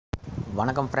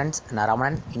வணக்கம் ஃப்ரெண்ட்ஸ், நான்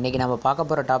ரமணன். இன்றைக்கி நம்ம பார்க்க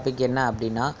போகிற டாபிக் என்ன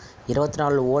அப்படின்னா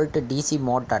 24 வோல்ட் டிசி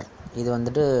மோட்டார். இது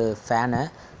வந்துட்டு ஃபேனு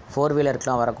 4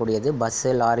 வீலருக்குலாம் வரக்கூடியது, பஸ்ஸு,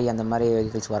 லாரி அந்த மாதிரி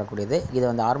வெஹிக்கிள்ஸ் வரக்கூடியது. இதை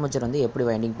வந்து ஆர்மேச்சர் வந்து எப்படி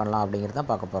வைண்டிங் பண்ணலாம் அப்படிங்கிறது தான்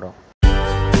பார்க்க போகிறோம்.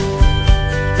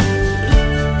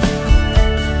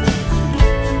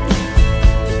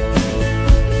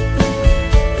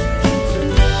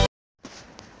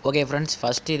 ஓகே ஃப்ரெண்ட்ஸ்,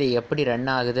 ஃபஸ்ட்டு இது எப்படி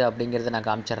ரன் ஆகுது அப்படிங்கிறத நான்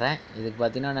காமிச்சிட்றேன். இதுக்கு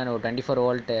பார்த்தீங்கன்னா நான் ஒரு 24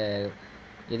 வோல்ட்டு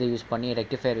இது யூஸ் பண்ணி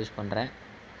ரெக்டிஃபையர் யூஸ் பண்ணுறேன்.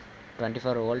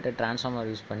 24 வோல்ட்டு ட்ரான்ஸ்ஃபார்மர்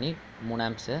யூஸ் பண்ணி 3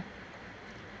 ஆம்ப்ஸு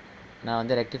நான்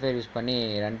வந்து ரெக்டிஃபையர் யூஸ் பண்ணி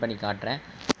ரன் பண்ணி காட்டுறேன்.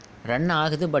 ரன்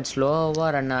ஆகுது, பட் ஸ்லோவாக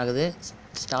ரன் ஆகுது.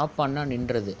 ஸ்டாப் பண்ணால்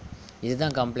நின்றுது.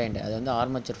 இதுதான் கம்ப்ளைண்ட். அது வந்து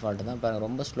ஆர்மேச்சர் ஃபால்ட்டு தான். பாருங்கள்,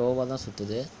 ரொம்ப ஸ்லோவாக தான்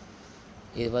சுற்றுது.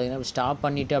 இது பார்த்திங்கன்னா ஸ்டாப்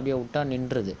பண்ணிவிட்டு அப்படியே விட்டால்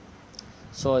நின்றுது.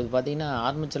 ஸோ இது பார்த்திங்கன்னா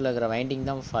ஆர்மேச்சரில் இருக்கிற வைண்டிங்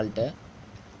தான் ஃபால்ட்டு.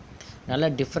 நல்லா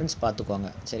டிஃப்ரென்ஸ்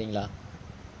பார்த்துக்கோங்க, சரிங்களா?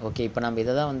 ஓகே, இப்போ நம்ம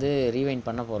இதை தான் வந்து ரீவைண்ட்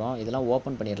பண்ண போகிறோம். இதெல்லாம்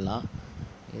ஓப்பன் பண்ணிடலாம்.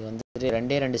 இது வந்து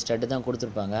 2 ஸ்டட்டு தான்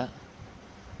கொடுத்துருப்பாங்க.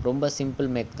 ரொம்ப சிம்பிள்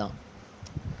மேக் தான்.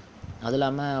 அதுவும்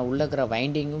இல்லாமல் உள்ளே இருக்கிற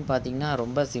வைண்டிங்கும் பார்த்திங்கன்னா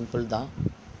ரொம்ப சிம்பிள் தான்.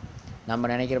 நம்ம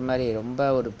நினைக்கிற மாதிரி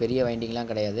ரொம்ப ஒரு பெரிய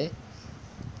வைண்டிங்லாம் கிடையாது.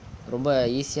 ரொம்ப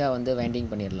ஈஸியாக வந்து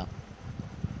வைண்டிங் பண்ணிடலாம்.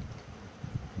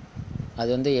 அது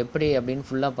வந்து எப்படி அப்படின்னு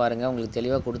ஃபுல்லாக பாருங்கள், உங்களுக்கு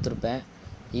தெளிவாக கொடுத்துருப்பேன்.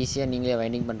 ஈஸியாக நீங்களே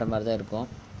வைண்டிங் பண்ணுற மாதிரி தான் இருக்கும்.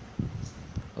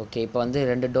 ஓகே, இப்போ வந்து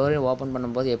 2 டோரையும் ஓப்பன்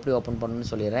பண்ணும்போது எப்படி ஓப்பன் பண்ணணும்னு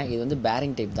சொல்லிடுறேன். இது வந்து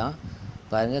பேரிங் டைப் தான்.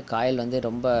 பாருங்கள், காயில் வந்து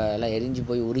ரொம்ப எல்லாம் எரிஞ்சு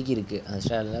போய் உருகி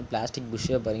இருக்குது. அந்த பிளாஸ்டிக்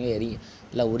புஷ்ஷே பாருங்கள்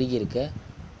எல்லாம் உருகி இருக்குது.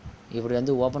 இப்படி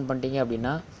வந்து ஓப்பன் பண்ணிட்டீங்க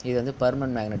அப்படின்னா இது வந்து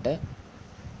பர்மனன்ட் மேக்னெட்டு.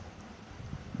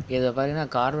 இதை பார்த்திங்கன்னா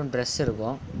கார்பன் ப்ரெஷ்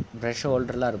இருக்கும், ப்ரெஷ்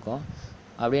ஹோல்டர்லாம் இருக்கும்.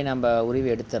 அப்படியே நம்ம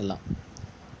உருவி எடுத்துடலாம்.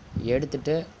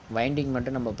 எடுத்துகிட்டு வைண்டிங்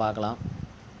மட்டும் நம்ம பார்க்கலாம்.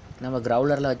 நம்ம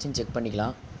க்ரௌலரில் வச்சு செக்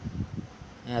பண்ணிக்கலாம்.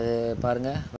 அது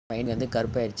பாருங்கள், வைண்டிங் வந்து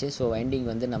கருப்பாயிடுச்சு. ஸோ வைண்டிங்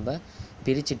வந்து நம்ம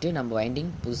பிரிச்சுட்டு நம்ம வைண்டிங்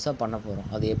புதுசாக பண்ண போகிறோம்.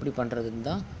 அது எப்படி பண்ணுறதுன்னு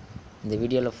தான் இந்த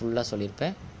வீடியோவில் ஃபுல்லாக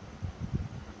சொல்லியிருப்பேன்.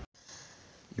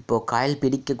 இப்போது காயில்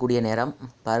பிரிக்கக்கூடிய நேரம்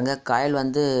பாருங்கள். காயில்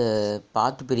வந்து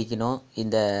பார்த்து பிரிக்கணும்.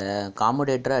 இந்த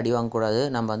காமுடேட்டரை அடி வாங்கக்கூடாது.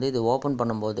 நம்ம வந்து இது ஓப்பன்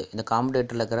பண்ணும்போது இந்த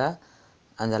காமுடேட்டரில் இருக்கிற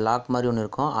அந்த லாக் மாதிரி ஒன்று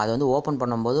இருக்கும். அதை வந்து ஓப்பன்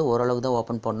பண்ணும்போது ஓரளவுக்கு தான்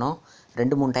ஓப்பன் பண்ணோம்.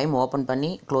 2-3 டைம் ஓப்பன்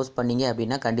பண்ணி க்ளோஸ் பண்ணிங்க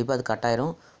அப்படின்னா கண்டிப்பாக அது கட்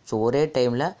ஆயிரும். ஸோ ஒரே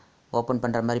டைமில் ஓப்பன்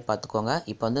பண்ணுற மாதிரி பார்த்துக்கோங்க.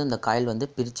 இப்போ வந்து இந்த காயில் வந்து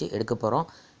பிரித்து எடுக்க போகிறோம்.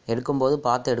 எடுக்கும்போது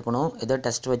பார்த்து எடுக்கணும். ஏதோ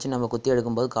டெஸ்ட் வச்சு நம்ம குத்தி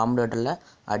எடுக்கும்போது காமுடேட்டரில்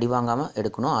அடி வாங்காமல்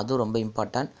எடுக்கணும். அதுவும் ரொம்ப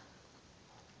இம்பார்ட்டன்ட்.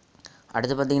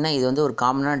 அடுத்து பார்த்திங்கன்னா இது வந்து ஒரு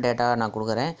காமனான டேட்டா நான்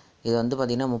கொடுக்குறேன். இது வந்து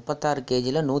பார்த்திங்கன்னா 36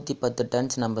 கேஜியில் 110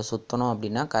 டன்ஸ் நம்ம சுற்றணும்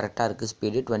அப்படின்னா கரெக்டாக இருக்குது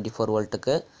ஸ்பீடு 24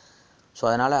 வோல்ட்டுக்கு. ஸோ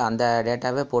அதனால் அந்த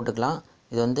டேட்டாவே போட்டுக்கலாம்.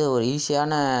 இது வந்து ஒரு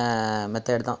ஈஸியான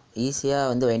மெத்தட் தான். ஈஸியாக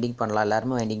வந்து வைண்டிங் பண்ணலாம்.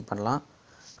 எல்லாருமே வைண்டிங் பண்ணலாம்.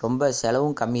 ரொம்ப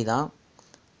செலவும் கம்மி தான்.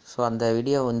 ஸோ இந்த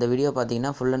வீடியோ பார்த்திங்கன்னா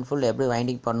ஃபுல் அண்ட் ஃபுல் எப்படி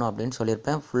வைண்டிங் பண்ணணும் அப்படின்னு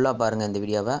சொல்லியிருப்பேன். ஃபுல்லாக பாருங்கள் இந்த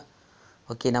வீடியோவை.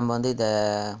 ஓகே, நம்ம வந்து இதை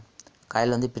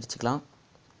காயில் வந்து பிரிச்சுக்கலாம்.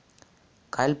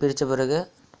 காயில் பிரித்த பிறகு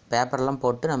பேப்பர்லாம்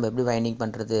போட்டு நம்ம எப்படி வைண்டிங்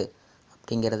பண்ணுறது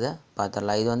அப்படிங்கிறத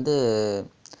பார்த்துடலாம். இது வந்து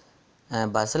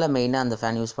பஸ்ஸில் மெயினாக அந்த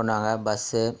ஃபேன் யூஸ் பண்ணுவாங்க.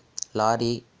 Bus,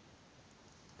 lorry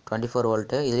 24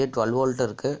 volt. இதுலேயே 12 வோல்ட்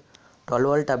இருக்குது.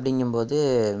 12 வோல்ட் அப்படிங்கும்போது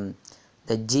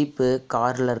இந்த ஜீப்பு,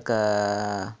 காரில் இருக்க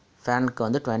ஃபேனுக்கு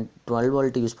வந்து 12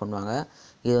 வோல்ட் யூஸ் பண்ணுவாங்க.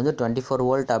 இது வந்து 24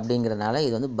 வோல்ட் அப்படிங்கிறதுனால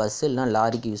இது வந்து பஸ்ஸு இல்லைனா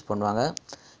லாரிக்கு யூஸ் பண்ணுவாங்க.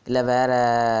 இல்லை வேறு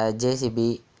ஜேசிபி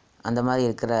அந்த மாதிரி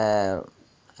இருக்கிற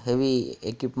ஹெவி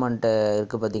எக்யூப்மெண்ட்டு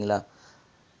இருக்குது பார்த்திங்களா,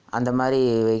 அந்த மாதிரி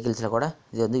வெஹிக்கிள்ஸில் கூட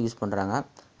இது வந்து யூஸ் பண்ணுறாங்க.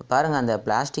 பாருங்கள், அந்த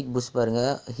பிளாஸ்டிக் புஷ்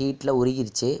பாருங்கள் ஹீட்டில்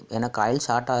உருகிருச்சு. ஏன்னா காயில்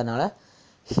ஷார்ட் ஆகிறதுனால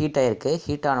ஹீட் ஆகிருக்கு.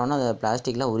 ஹீட் ஆனோன்னா அந்த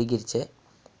பிளாஸ்டிக்லாம் உருகிருச்சு.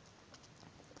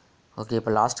 ஓகே,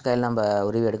 இப்போ லாஸ்ட் காயில் நம்ம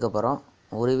உருவி எடுக்க போகிறோம்.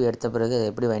 உருவி எடுத்த பிறகு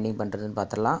எப்படி வைண்டிங் பண்ணுறதுன்னு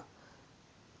பார்த்துடலாம்.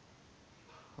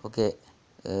 ஓகே,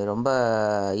 ரொம்ப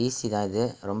ஈஸி தான். இது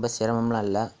ரொம்ப சிரமம்லாம்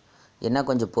இல்லை. என்ன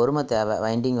கொஞ்சம் பொறுமை தேவை.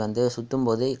 வைண்டிங் வந்து சுற்றும்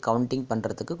போது கவுண்டிங்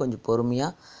பண்ணுறதுக்கு கொஞ்சம்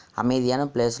பொறுமையாக அமைதியான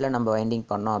பிளேஸில் நம்ம வைண்டிங்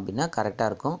பண்ணோம் அப்படின்னா கரெக்டாக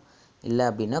இருக்கும். இல்லை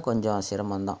அப்படின்னா கொஞ்சம்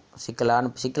சிரமம்தான்.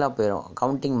 சிக்கலாக போயிடும்.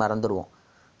 கவுண்டிங் மறந்துடுவோம்.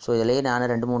 ஸோ இதிலேயே நான்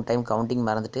 2-3 டைம் கவுண்டிங்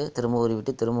மறந்துட்டு திரும்ப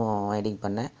உருவிட்டு திரும்ப வைண்டிங்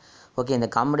பண்ணேன். ஓகே, இந்த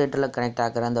காம்படேட்டரில் கனெக்ட்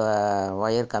ஆகிற அந்த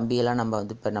ஒயர் கம்பியெல்லாம் நம்ம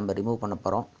வந்து இப்போ நம்ம ரிமூவ் பண்ண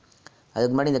போகிறோம்.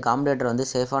 அதுக்கு முன்னாடி இந்த காம்படேட்டரை வந்து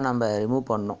சேஃபாக நம்ம ரிமூவ்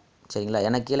பண்ணணும், சரிங்களா?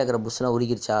 ஏன்னா கீழே இருக்கிற புஷ்ஷெலாம்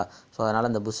உருகிருச்சா. ஸோ அதனால்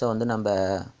அந்த புஷ்ஷை வந்து நம்ம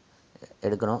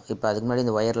எடுக்கணும். இப்போ அதுக்கு முன்னாடி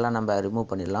இந்த ஒயர்லாம் நம்ம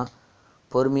ரிமூவ் பண்ணிடலாம்.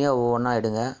 பொறுமையாக ஒவ்வொன்றா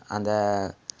எடுங்க. அந்த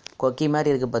கொக்கி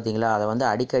மாதிரி இருக்குது பார்த்திங்களா, அதை வந்து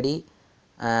அடிக்கடி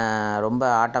ரொம்ப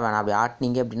ஆட்ட வேணாம். அப்படி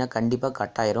ஆட்டினீங்க அப்படின்னா கண்டிப்பாக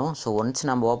கட் ஆயிரும். ஸோ ஒன்ஸ்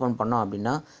நம்ம ஓப்பன் பண்ணோம்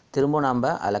அப்படின்னா திரும்ப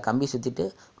நம்ம அதில் கம்பி சுற்றிட்டு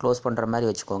க்ளோஸ் பண்ணுற மாதிரி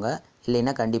வச்சுக்கோங்க.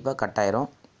 இல்லைன்னா கண்டிப்பாக கட் ஆயிரும்.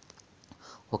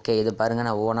 ஓகே, இது பாருங்கள்,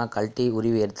 நான் ஒவ்வொன்றா கழட்டி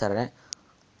உருவி எடுத்துட்றேன்.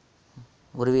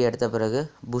 உருவி எடுத்த பிறகு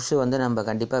புஷ்ஷு வந்து நம்ம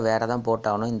கண்டிப்பாக வேறு தான்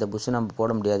போட்டாகணும். இந்த புஷ்ஷு நம்ம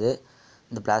போட முடியாது,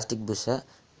 இந்த பிளாஸ்டிக் புஷ்ஷை.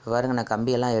 பாருங்கள் நான்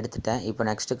கம்பியெல்லாம் எடுத்துட்டேன். இப்போ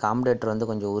நெக்ஸ்ட்டு காம்படேட்டர் வந்து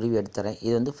கொஞ்சம் உருவி எடுத்துறேன்.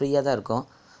 இது வந்து ஃப்ரீயாக தான் இருக்கும்,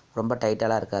 ரொம்ப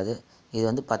டைட்டாலாம் இருக்காது. இது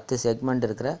வந்து 10 செக்மெண்ட்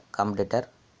இருக்கிற காம்படேட்டர்.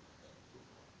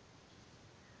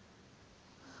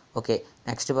 ஓகே,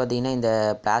 நெக்ஸ்ட்டு பார்த்தீங்கன்னா இந்த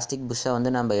பிளாஸ்டிக் புஷ்ஷை வந்து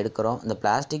நம்ம எடுக்கிறோம். இந்த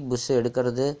பிளாஸ்டிக் புஷ்ஷு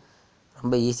எடுக்கிறது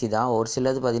ரொம்ப ஈஸி தான். ஒரு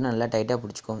சிலது பார்த்திங்கன்னா நல்லா டைட்டாக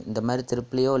பிடிச்சிக்கும். இந்த மாதிரி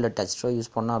திருப்பிலையோ இல்லை டச்சோ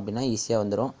யூஸ் பண்ணோம் அப்படின்னா ஈஸியாக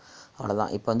வந்துடும்.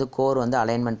 அவ்வளோதான். இப்போ வந்து கோர் வந்து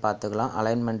அலைன்மெண்ட் பார்த்துக்கலாம்.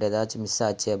 அலைன்மெண்ட் ஏதாச்சும் மிஸ்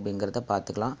ஆச்சு அப்படிங்கிறத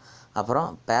பார்த்துக்கலாம். அப்புறம்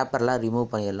பேப்பர்லாம் ரிமூவ்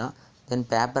பண்ணிடலாம். தென்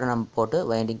பேப்பரை நம்ம போட்டு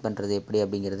வைண்டிங் பண்ணுறது எப்படி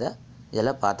அப்படிங்கிறத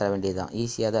இதெல்லாம் பார்த்துட வேண்டியது தான்.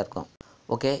 ஈஸியாக தான் இருக்கும்.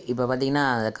 ஓகே, இப்போ பார்த்திங்கன்னா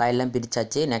அந்த காயிலெலாம்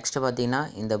பிரித்தாச்சு. நெக்ஸ்ட்டு பார்த்திங்கன்னா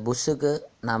இந்த புஷ்ஷுக்கு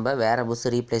நம்ம வேறு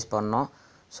புஷ்ஷு ரீப்ளேஸ் பண்ணோம்.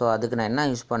 ஸோ அதுக்கு நான் என்ன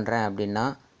யூஸ் பண்ணுறேன் அப்படின்னா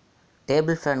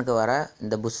டேபிள் ஃபேனுக்கு வர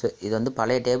இந்த புஷ்ஷு. இது வந்து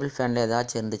பழைய டேபிள் ஃபேனில்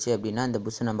ஏதாச்சும் இருந்துச்சு அப்படின்னா இந்த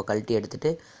புஷ்ஷு நம்ம கழட்டி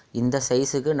எடுத்துகிட்டு இந்த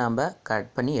சைஸுக்கு நம்ம கட்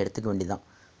பண்ணி எடுத்துக்க வேண்டியதான்.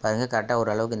 பாருங்கள், கரெக்டாக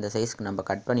ஓரளவுக்கு இந்த சைஸுக்கு நம்ம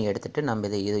கட் பண்ணி எடுத்துகிட்டு நம்ம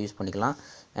இதை யூஸ் பண்ணிக்கலாம்.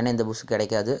 ஏன்னா இந்த புஷ்ஷு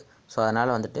கிடைக்காது. ஸோ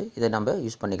அதனால் வந்துட்டு இதை நம்ம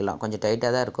யூஸ் பண்ணிக்கலாம். கொஞ்சம்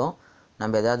டைட்டாக தான் இருக்கும்.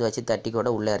 நம்ம எதாவது வச்சு தட்டி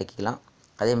கூட உள்ளே இறக்கிக்கலாம்.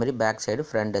 அதேமாதிரி back side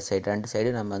front side 2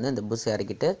 side நம்ம வந்து இந்த புஷ்ஷு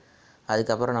இறக்கிட்டு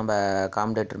அதுக்கப்புறம் நம்ம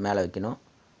காம்படேட்டர் மேலே வைக்கணும்.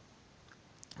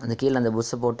 அந்த கீழே அந்த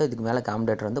புஷ்ஷை போட்டு இதுக்கு மேலே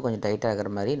காம்படேட்டர் வந்து கொஞ்சம் டைட்டாக இருக்கிற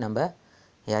மாதிரி நம்ம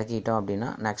இறக்கிட்டோம் அப்படின்னா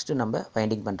நெக்ஸ்ட்டு நம்ம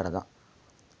வைண்டிங் பண்ணுறது தான்.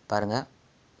 பாருங்கள்,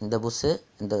 இந்த புஷ்ஷு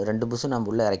இந்த 2 புஷ்ஷு நம்ம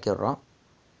உள்ளே இறக்கி விட்றோம்.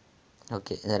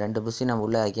 ஓகே, இந்த 2 புஷ்ஷையும் நம்ம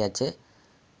உள்ளே இறக்கியாச்சு.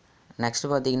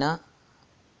 நெக்ஸ்ட்டு பார்த்திங்கன்னா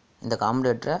இந்த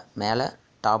காம்படேட்டரை மேலே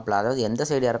டாப்பில், அதாவது எந்த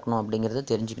சைடு இறக்கணும் அப்படிங்கிறத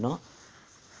தெரிஞ்சுக்கணும்.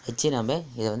 வச்சு நம்ம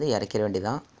இதை வந்து இறக்கிற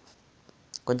வேண்டியதான்.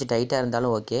 கொஞ்சம் டைட்டாக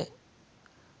இருந்தாலும் ஓகே.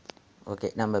 ஓகே,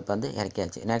 நம்ம இப்போ வந்து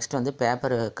இறக்கியாச்சு. நெக்ஸ்ட் வந்து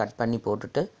பேப்பரை கட் பண்ணி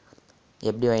போட்டுட்டு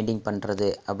எப்படி வைண்டிங் பண்ணுறது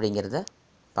அப்படிங்கிறத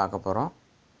பார்க்க போகிறோம்.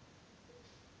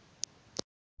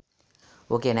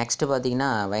 ஓகே, நெக்ஸ்ட்டு பார்த்திங்கன்னா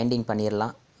வைண்டிங்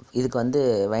பண்ணிடலாம். இதுக்கு வந்து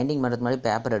வைண்டிங் பண்ணுறதுக்கு முன்னாடி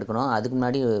பேப்பர் எடுக்கணும். அதுக்கு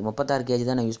முன்னாடி 36 கேஜி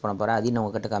தான் நான் யூஸ் பண்ண போகிறேன். அதையும் நான்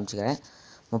உங்கள்கிட்ட காமிச்சிக்கிறேன்.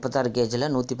 36 கேஜியில்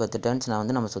 110 டர்ன்ஸ் நான்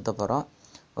வந்து நம்ம சுற்ற போகிறோம்.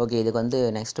 ஓகே, இதுக்கு வந்து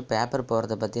நெக்ஸ்ட்டு பேப்பர்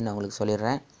போகிறத பற்றி நான் உங்களுக்கு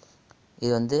சொல்லிடுறேன்.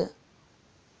 இது வந்து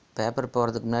பேப்பர்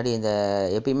போகிறதுக்கு முன்னாடி இந்த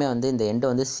எப்பயுமே வந்து இந்த எண்டை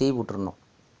வந்து சீவி விட்டுறணும்.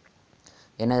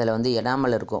 ஏன்னா இதில் வந்து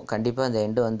எனாமல் இருக்கும். கண்டிப்பாக இந்த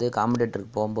எண்டு வந்து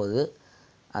காம்படேட்டருக்கு போகும்போது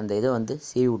அந்த இதை வந்து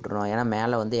சீவி விட்டுறணும். ஏன்னா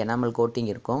மேலே வந்து எனாமல் கோட்டிங்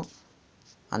இருக்கும்.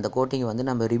 அந்த கோட்டிங்கை வந்து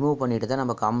நம்ம ரிமூவ் பண்ணிவிட்டு தான்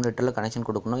நம்ம காம்படேட்டரில் கனெக்ஷன்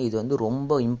கொடுக்கணும். இது வந்து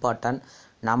ரொம்ப இம்பார்ட்டன்ட்.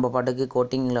 நம்ம பாட்டுக்கு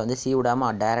கோட்டிங்கில் வந்து சீவி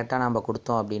விடாமல் டைரெக்டாக நம்ம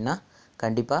கொடுத்தோம் அப்படின்னா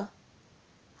கண்டிப்பாக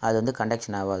அது வந்து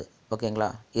கண்டக்ஷன் ஆகாது. ஓகேங்களா?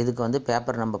 இதுக்கு வந்து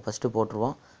பேப்பர் நம்ம ஃபஸ்ட்டு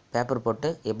போட்டுருவோம். பேப்பர் போட்டு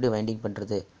எப்படி வைண்டிங்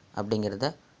பண்ணுறது அப்படிங்கிறத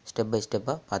ஸ்டெப் பை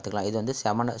ஸ்டெப்பாக பார்த்துக்கலாம். இது வந்து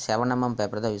 7 mm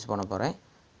பேப்பர் தான் யூஸ் பண்ண போகிறேன்.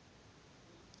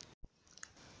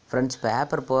 ஃப்ரெண்ட்ஸ்,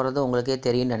 பேப்பர் போடுறது உங்களுக்கே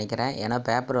தெரியும்னு நினைக்கிறேன். ஏன்னா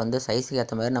பேப்பர் வந்து சைஸுக்கு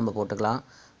ஏற்ற மாதிரி நம்ம போட்டுக்கலாம்.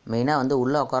 மெயினாக வந்து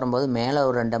உள்ளே உட்காரும்போது மேலே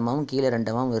ஒரு 2 mm கீழே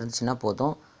 2 mm இருந்துச்சுன்னா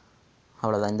போதும்.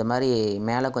 அவ்வளோதான். இந்த மாதிரி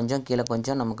மேலே கொஞ்சம் கீழே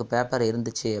கொஞ்சம் நமக்கு பேப்பர்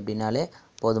இருந்துச்சு அப்படின்னாலே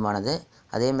போதுமானது.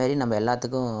 அதேமாரி நம்ம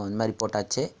எல்லாத்துக்கும் இந்த மாதிரி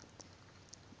போட்டாச்சு.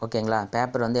 ஓகேங்களா?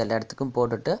 பேப்பர் வந்து எல்லா இடத்துக்கும்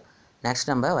போட்டுட்டு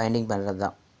நெக்ஸ்ட் நம்ம வைண்டிங் பண்ணுறது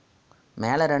தான்.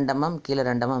 மேலே 2 mm கீழே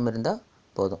 2 mm இருந்தால்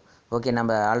போதும். ஓகே,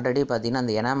 நம்ம ஆல்ரெடி பார்த்திங்கன்னா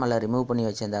அந்த எனாமலை ரிமூவ் பண்ணி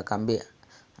வச்ச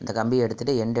அந்த கம்பியை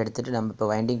எடுத்துகிட்டு எடுத்துகிட்டு நம்ம இப்போ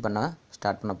வைண்டிங் பண்ண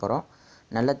ஸ்டார்ட் பண்ண போகிறோம்.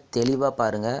 நல்லா தெளிவாக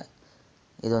பாருங்கள்.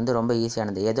 இது வந்து ரொம்ப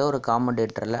ஈஸியானது. ஏதோ ஒரு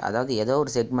காம்படேட்டரில், அதாவது ஏதோ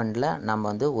ஒரு செக்மெண்ட்டில் நம்ம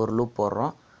வந்து ஒரு லூப்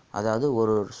போடுறோம். அதாவது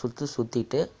ஒரு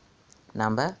சுற்றிட்டு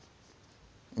நம்ம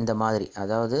இந்த மாதிரி,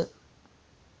 அதாவது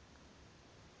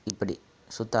இப்படி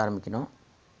சுற்ற ஆரம்பிக்கணும்.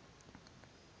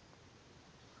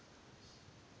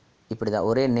 இப்படி தான்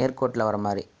ஒரே நேர்கோட்டில் வர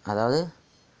மாதிரி, அதாவது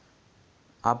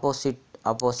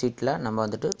ஆப்போசிட்டில் நம்ம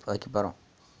வந்துட்டு வைக்க போகிறோம்.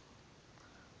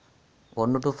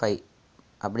 1 to 5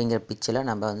 அப்படிங்கிற பிச்சில்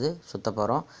நம்ம வந்து சுற்ற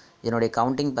போகிறோம். இதனுடைய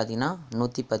கவுண்டிங் பார்த்திங்கன்னா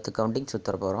 110 கவுண்டிங்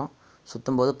சுற்ற போகிறோம்.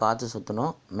 சுற்றும்போது பார்த்து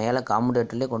சுற்றணும். மேலே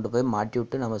காம்படேட்டர்லேயே கொண்டு போய் மாட்டி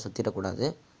விட்டு நம்ம சுற்றிடக்கூடாது.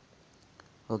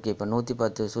 ஓகே, இப்போ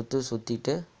 110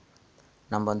 சுற்றிட்டு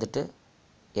நம்ம வந்துட்டு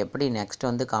எப்படி நெக்ஸ்ட்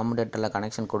வந்து காம்படேட்டரில்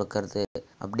கனெக்ஷன் கொடுக்கறது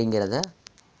அப்படிங்கிறத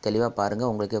தெளிவாக பாருங்கள்,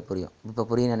 உங்களுக்கே புரியும். இப்போ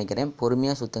புரியும்னு நினைக்கிறேன்.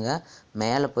 பொறுமையாக சுற்றுங்க.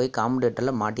 மேலே போய்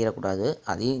காம்படேட்டரில் மாட்டிடக்கூடாது.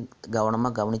 அதையும்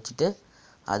கவனமாக கவனிச்சுட்டு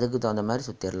அதுக்கு தகுந்த மாதிரி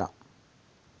சுற்றிடலாம்.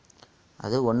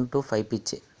 அது 1 to 5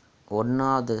 பிச்சு.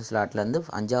 1வது ஸ்லாட்லேருந்து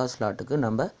 5வது ஸ்லாட்டுக்கு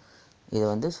நம்ம இதை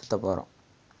வந்து சுற்ற போகிறோம்.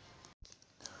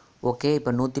 ஓகே,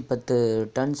 இப்போ 110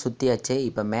 டன் சுற்றியாச்சு.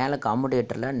 இப்போ மேலே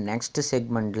காம்படேட்டரில் நெக்ஸ்ட்டு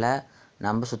செக்மெண்ட்டில்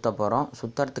நம்ம சுற்ற போகிறோம்.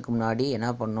 சுற்றுறதுக்கு முன்னாடி என்ன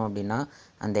பண்ணோம் அப்படின்னா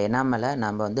அந்த எனாமலை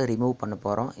நம்ம வந்து ரிமூவ் பண்ண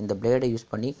போகிறோம். இந்த பிளேடை யூஸ்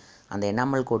பண்ணி அந்த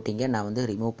எனாமல் கோட்டிங்கை நான் வந்து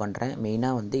ரிமூவ் பண்ணுறேன்.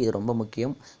 மெயினாக வந்து இது ரொம்ப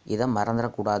முக்கியம். இதை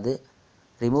மறந்துடக்கூடாது.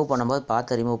 ரிமூவ் பண்ணும்போது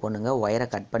பார்த்து ரிமூவ் பண்ணுங்கள். ஒயரை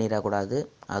கட் பண்ணிடக்கூடாது.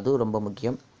 அதுவும் ரொம்ப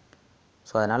முக்கியம்.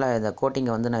 ஸோ அதனால் இந்த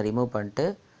கோட்டிங்கை வந்து நான் ரிமூவ் பண்ணிட்டு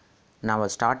நம்ம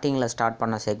ஸ்டார்டிங்கில் ஸ்டார்ட்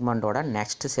பண்ண செக்மெண்ட்டோட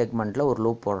நெக்ஸ்ட் செக்மெண்ட்டில் ஒரு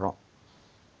லூப் போடுறோம்.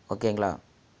 ஓகேங்களா?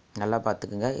 நல்லா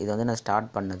பார்த்துக்குங்க. இது வந்து நான் ஸ்டார்ட்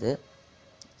பண்ணது.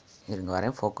 இருங்க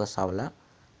வரேன், ஃபோக்கஸ் ஆகலை.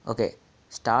 ஓகே,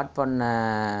 ஸ்டார்ட் பண்ண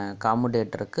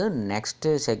காமுடேட்டருக்கு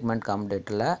நெக்ஸ்ட்டு செக்மெண்ட்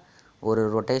காமுடேட்டரில் ஒரு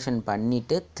ரொட்டேஷன்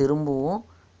பண்ணிவிட்டு திரும்பவும்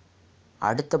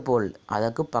அடுத்த போல்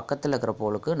அதுக்கு பக்கத்தில் இருக்கிற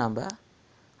போலுக்கு நம்ம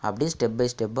அப்படியே ஸ்டெப் பை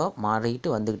ஸ்டெப்பாக மாறிக்கிட்டு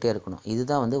வந்துக்கிட்டே இருக்கணும்.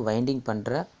 இதுதான் வந்து வைண்டிங்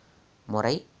பண்ணுற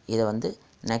முறை. இதை வந்து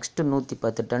நெக்ஸ்ட்டு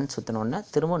 110 டன் சுற்றினோடனே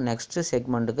திரும்ப நெக்ஸ்ட்டு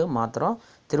செக்மெண்ட்டுக்கு மாத்திரம்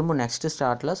திரும்ப நெக்ஸ்ட்டு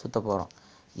ஸ்டார்ட்டில் சுற்ற போகிறோம்.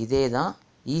 இதே தான்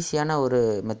ஈஸியான ஒரு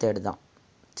மெத்தேடு தான்.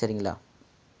 சரிங்களா?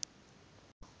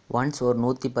 ஒன்ஸ் ஒரு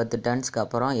 110 டன்ஸ்க்கு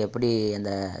அப்புறம் எப்படி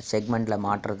அந்த செக்மெண்ட்டில்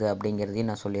மாட்டுறது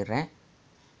அப்படிங்கிறதையும் நான் சொல்லிடுறேன்.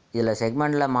 இதில்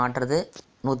செக்மெண்ட்டில் மாட்டுறது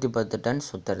 110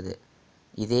 டன்ஸ் சுற்றுறது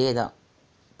இதே தான்.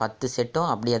 10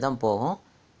 செட்டும் அப்படியே தான் போகும்.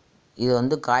 இது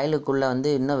வந்து காயிலுக்குள்ளே வந்து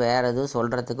இன்னும் வேறு எதுவும்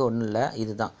சொல்கிறதுக்கு ஒன்றும் இல்லை.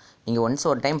 இது தான். நீங்கள் ஒன்ஸ்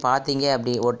ஒரு டைம் பார்த்தீங்க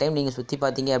அப்படி ஒரு டைம் நீங்கள் சுற்றி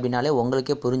பார்த்தீங்க அப்படின்னாலே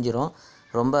உங்களுக்கே புரிஞ்சிடும்.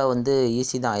 ரொம்ப வந்து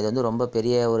ஈஸி தான். இது வந்து ரொம்ப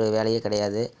பெரிய ஒரு வேலையே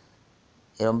கிடையாது.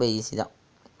 ரொம்ப ஈஸி தான்.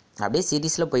 அப்படியே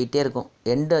சீரீஸில் போயிட்டே இருக்கும்.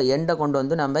 எண்டை கொண்டு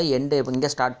வந்து நம்ம எண்டு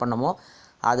எங்கே ஸ்டார்ட் பண்ணமோ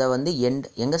அதை வந்து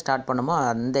எங்கே ஸ்டார்ட் பண்ணமோ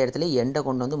அந்த இடத்துல எண்டை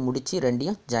கொண்டு வந்து முடித்து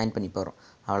ரெண்டையும் ஜாயின் பண்ணி போகிறோம்.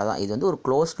 அவ்வளோதான். இது வந்து ஒரு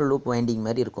க்ளோஸ்டு லூப் வைண்டிங்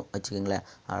மாதிரி இருக்கும் வச்சுக்கோங்களேன்.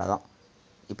 அவ்வளோதான்.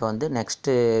 இப்போ வந்து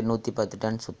நெக்ஸ்ட்டு 110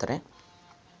 டன் சுற்றுறேன்.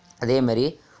 அதேமாதிரி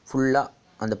ஃபுல்லாக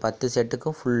அந்த 10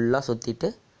 செட்டுக்கும் ஃபுல்லாக சுற்றிட்டு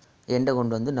எண்டை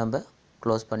கொண்டு வந்து நம்ம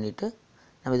க்ளோஸ் பண்ணிவிட்டு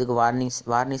நம்ம இதுக்கு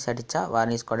வார்னிஷ் அடித்தா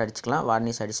வார்னிஷ் கூட அடிச்சுக்கலாம்.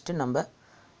 வார்னிஷ் அடிச்சுட்டு நம்ம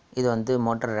இது வந்து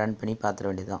மோட்டரை ரன் பண்ணி பார்த்துட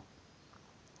வேண்டியது தான்.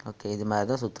 ஓகே, இது மாதிரி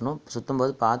தான் சுற்றணும்.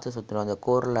 சுற்றும்போது பார்த்து சுற்றணும். அந்த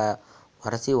கோரில்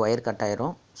உரசி ஒயர் கட்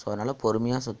ஆயிரும். ஸோ அதனால்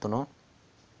பொறுமையாக சுற்றணும்.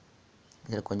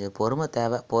 இதில் கொஞ்சம் பொறுமை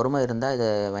தேவை. பொறுமை இருந்தால் இதை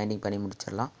வைண்டிங் பண்ணி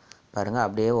முடிச்சிடலாம். பாருங்கள்,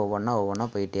 அப்படியே ஒவ்வொன்றா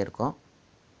போயிட்டே இருக்கும்.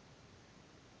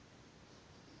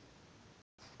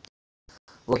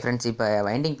 ஓகே ஃப்ரெண்ட்ஸ், இப்போ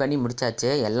வைண்டிங் பண்ணி முடித்தாச்சு.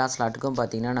 எல்லா ஸ்லாட்டுக்கும்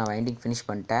பார்த்தீங்கன்னா நான் வைண்டிங் ஃபினிஷ்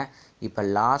பண்ணிட்டேன். இப்போ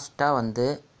லாஸ்ட்டாக வந்து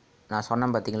நான்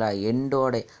சொன்னேன் பார்த்தீங்களா,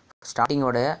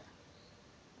 ஸ்டார்டிங்கோட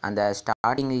அந்த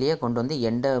ஸ்டார்டிங்லேயே கொண்டு வந்து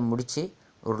எண்டை முடித்து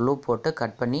ஒரு லூப் போட்டு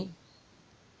கட் பண்ணி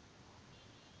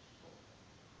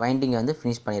வைண்டிங்கை வந்து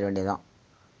ஃபினிஷ் பண்ணிட வேண்டியதுதான்.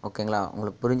 ஓகேங்களா?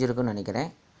 உங்களுக்கு புரிஞ்சிருக்குன்னு நினைக்கிறேன்.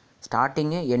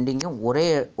 ஸ்டார்டிங்கும் எண்டிங்கும்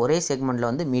ஒரே செக்மெண்ட்டில்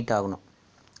வந்து மீட் ஆகணும்.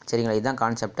 சரிங்களா? இதுதான்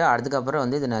கான்செப்ட்டு. அதுக்கப்புறம்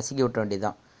வந்து இதை நசுக்கி விட்டுற வேண்டியது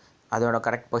தான். அதோட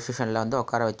கரெக்ட் பொசிஷனில் வந்து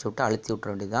உட்கார வச்சு விட்டு அழுத்தி விட்டுற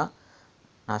வேண்டியது தான்.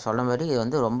 நான் சொன்ன மாதிரி இது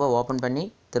வந்து ரொம்ப ஓப்பன் பண்ணி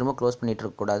திரும்ப க்ளோஸ் பண்ணிகிட்டு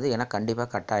இருக்கக்கூடாது. ஏன்னா கண்டிப்பாக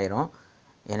கட் ஆயிரும்.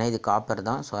 ஏன்னா இது காப்பர்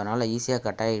தான். ஸோ அதனால் ஈஸியாக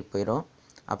கட் ஆகி போயிடும்.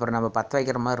 அப்புறம் நம்ம பற்ற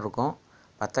வைக்கிற மாதிரி இருக்கும்.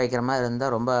 பற்ற வைக்கிற மாதிரி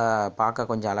இருந்தால் ரொம்ப பார்க்க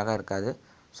கொஞ்சம் அழகாக இருக்காது.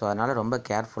 ஸோ அதனால் ரொம்ப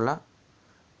கேர்ஃபுல்லாக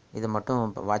இதை மட்டும்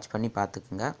வாட்ச் பண்ணி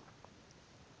பார்த்துக்குங்க.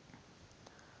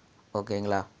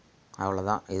 ஓகேங்களா?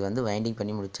 அவ்வளோதான். இது வந்து வைண்டிங்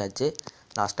பண்ணி முடிச்சாச்சு.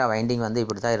 லாஸ்ட்டாக வைண்டிங் வந்து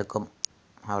இப்படி தான் இருக்கும்.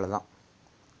 அவ்வளோதான்.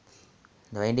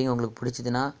 இந்த வைண்டிங் உங்களுக்கு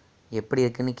பிடிச்சதுன்னா எப்படி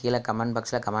இருக்குதுன்னு கீழே கமெண்ட்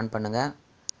பாக்ஸில் கமெண்ட் பண்ணுங்கள்.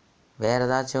 வேறு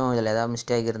ஏதாச்சும் இதில் ஏதாவது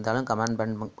மிஸ்டேக் இருந்தாலும்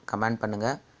கமெண்ட்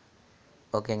பண்ணுங்கள்.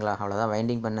 ஓகேங்களா? அவ்வளோதான்.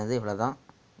 வைண்டிங் பண்ணது இவ்வளோ தான்.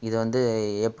 இது வந்து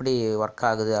எப்படி ஒர்க்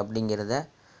ஆகுது அப்படிங்கிறத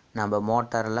நம்ம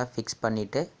மோட்டாரில் ஃபிக்ஸ்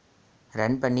பண்ணிவிட்டு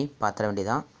ரன் பண்ணி பார்த்துட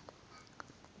வேண்டியதான்.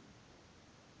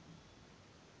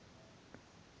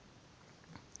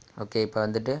 ஓகே, இப்போ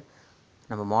வந்துட்டு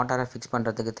நம்ம மோட்டாரை ஃபிக்ஸ்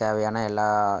பண்ணுறதுக்கு தேவையான எல்லா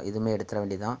இதுவுமே எடுத்துட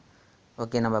வேண்டியதான்.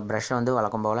 ஓகே, நம்ம ப்ரஷ்ஷை வந்து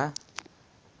வழக்கம் போல்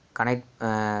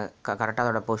கரெக்டாக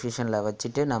அதோட பொசிஷனில்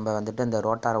வச்சுட்டு நம்ம வந்துட்டு இந்த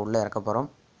ரோட்டாரை உள்ளே இறக்க போகிறோம்.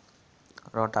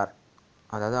 ரோட்டார்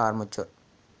அதாவது ஆர்மச்சூர்.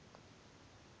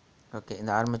 ஓகே,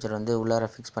 இந்த ஆர்மச்சூர் வந்து உள்ளார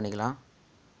ஃபிக்ஸ் பண்ணிக்கலாம்.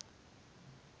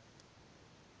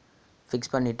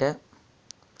 ஃபிக்ஸ் பண்ணிவிட்டு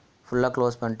ஃபுல்லாக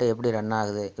க்ளோஸ் பண்ணிட்டு எப்படி ரன்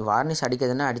ஆகுது. வார்னிஷ்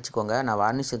அடிக்கிறதுன்னா அடிச்சுக்கோங்க. நான்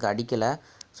வார்னிஷுக்கு அடிக்கலை.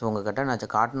 ஸோ உங்கள்கிட்ட நான்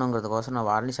காட்டணுங்கிறதுக்கோசம் நான்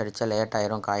வார்னிஷ் அடித்தா லேட்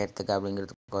ஆயிரும் காயறதுக்கு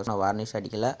அப்படிங்கிறதுக்கோசம் நான் வார்னிஷ்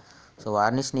அடிக்கலை. ஸோ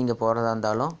வார்னிஷ் நீங்கள் போடுறதா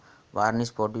இருந்தாலும்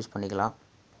வார்னிஷ் போட்டு யூஸ் பண்ணிக்கலாம்.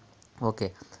 ஓகே,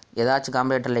 ஏதாச்சும்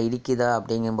காம்பரேட்டரில் இடிக்குதா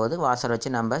அப்படிங்கும்போது வாஷர்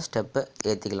வச்சு நம்ம ஸ்டெப்பு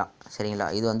ஏற்றிக்கலாம். சரிங்களா?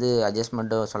 இது வந்து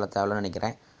அட்ஜஸ்ட்மெண்ட்டு சொல்ல தேவைன்னு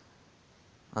நினைக்கிறேன்.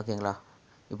 ஓகேங்களா?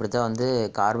 இப்படி தான் வந்து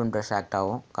கார்பன் ப்ரஷ் ஆக்ட்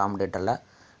ஆகும் காம்பரேட்டரில்.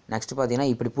 நெக்ஸ்ட்டு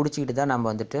பார்த்தீங்கன்னா இப்படி பிடிச்சிக்கிட்டு தான் நம்ம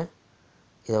வந்துட்டு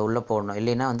இதை உள்ளே போடணும்.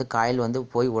 இல்லைன்னா வந்து காயில் வந்து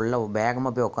போய் உள்ளே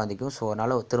வேகமாக போய் உட்காந்துக்கும். ஸோ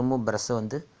அதனால் திரும்பவும் ப்ரஷ்ஷை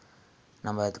வந்து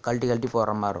நம்ம கழட்டி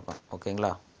போடுற மாதிரி இருக்கும்.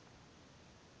 ஓகேங்களா?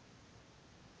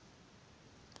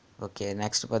 ஓகே,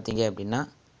 நெக்ஸ்ட் பார்த்தீங்க அப்படின்னா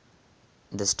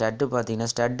இந்த ஸ்டட்டு பார்த்தீங்கன்னா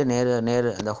ஸ்டட்டு நேர்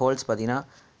அந்த ஹோல்ஸ் பார்த்தீங்கன்னா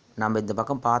நம்ம இந்த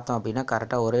பக்கம் பார்த்தோம் அப்படின்னா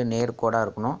கரெக்டாக ஒரே நேர் கோடாக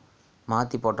இருக்கணும்.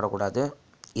 மாற்றி போட்டுறக்கூடாது.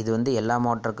 இது வந்து எல்லா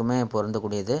மோட்டருக்குமே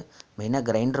பொருந்தக்கூடியது. மெயினாக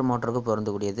கிரைண்டர் மோட்டருக்கு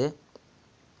பொருந்தக்கூடியது.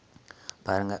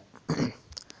 பாருங்கள்,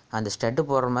 அந்த ஸ்டட்டு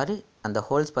போடுற மாதிரி அந்த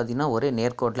ஹோல்ஸ் பார்த்திங்கன்னா ஒரே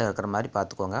நேர்கோட்டில் இருக்கிற மாதிரி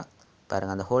பார்த்துக்கோங்க.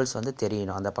 பாருங்கள், அந்த ஹோல்ஸ் வந்து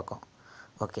தெரியணும் அந்த பக்கம்.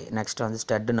 ஓகே, நெக்ஸ்ட்டு வந்து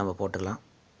ஸ்டட்டு நம்ம போட்டுக்கலாம்.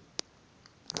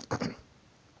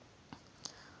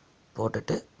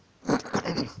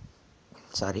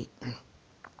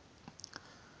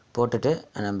 போட்டுட்டு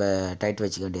நம்ம டைட்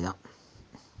வச்சுக்க வேண்டியதான்.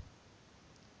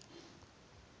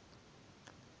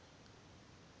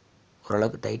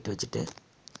 ஓரளவுக்கு டைட் வச்சுட்டு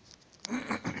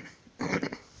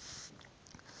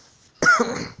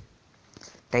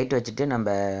டைட் வச்சுட்டு நம்ம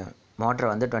மோட்டரை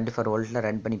வந்து 24 வோல்ட்டில்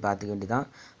ரன் பண்ணி பார்த்துக்க வேண்டியதான்.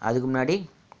 அதுக்கு முன்னாடி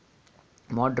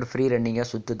மோட்ரு ஃப்ரீ ரன்னிங்காக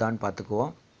சுற்றுதான்னு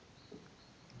பார்த்துக்குவோம்.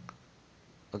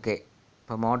 ஓகே,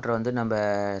 இப்போ மோட்ரு வந்து நம்ம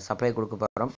சப்ளை கொடுக்க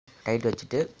போகிறோம். டைட்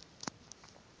வச்சுட்டு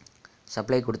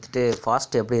சப்ளை கொடுத்துட்டு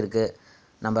ஃபாஸ்ட் எப்படி இருக்குது,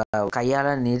 நம்ம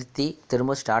கையால் நிறுத்தி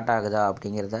திரும்ப ஸ்டார்ட் ஆகுதா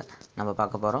அப்படிங்கிறத நம்ம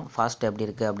பார்க்க போகிறோம். ஃபாஸ்ட் எப்படி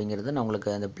இருக்குது அப்படிங்கிறது நான் உங்களுக்கு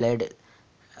அந்த பிளேடு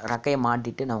ரக்கையை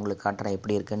மாட்டிட்டு நான் உங்களுக்கு காட்டுறேன்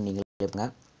எப்படி இருக்குன்னு நீங்கள் கேட்பீங்க.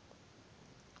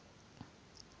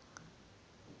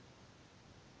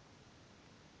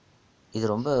 இது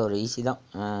ரொம்ப ஒரு ஈஸி தான்,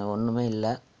 ஒன்றுமே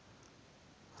இல்லை,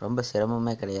 ரொம்ப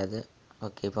சிரமமே கிடையாது.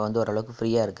 ஓகே, இப்போ வந்து ஓரளவுக்கு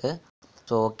ஃப்ரீயாக இருக்குது.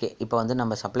 ஸோ ஓகே, இப்போ வந்து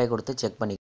நம்ம சப்ளை கொடுத்து செக்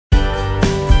பண்ணி